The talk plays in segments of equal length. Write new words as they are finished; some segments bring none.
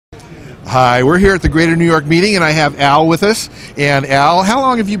Hi, we're here at the Greater New York meeting, and I have Al with us. And Al, how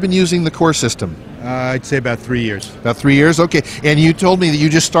long have you been using the KoR system? I'd say about 3 years. About 3 years? Okay. And you told me that you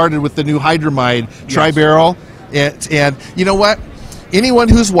just started with the new Hydramide tri-barrel. And you know what? Anyone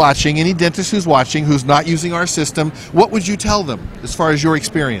who's watching, any dentist who's watching, who's not using our system, what would you tell them as far as your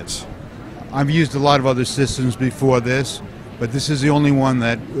experience? I've used a lot of other systems before this, but this is the only one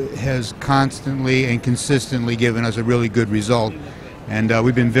that has constantly and consistently given us a really good result, and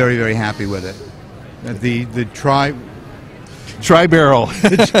we've been very, very happy with it. The tri-barrel.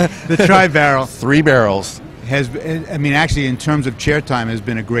 the tri-barrel. 3 barrels. Has, I mean, actually, in terms of chair time, has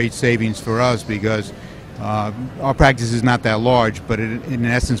been a great savings for us because our practice is not that large, but in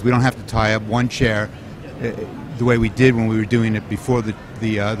essence, we don't have to tie up one chair the way we did when we were doing it before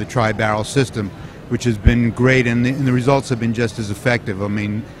the tri-barrel system, which has been great, and the results have been just as effective. I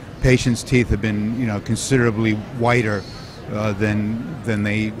mean, patients' teeth have been, considerably whiter than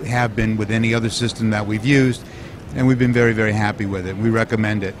they have been with any other system that we've used, and we've been very, very happy with it. We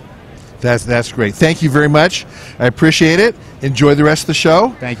recommend it. That's great. Thank you very much. I appreciate it. Enjoy the rest of the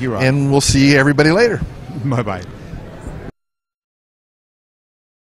show. Thank you, Rod. And we'll see everybody later. Bye-bye.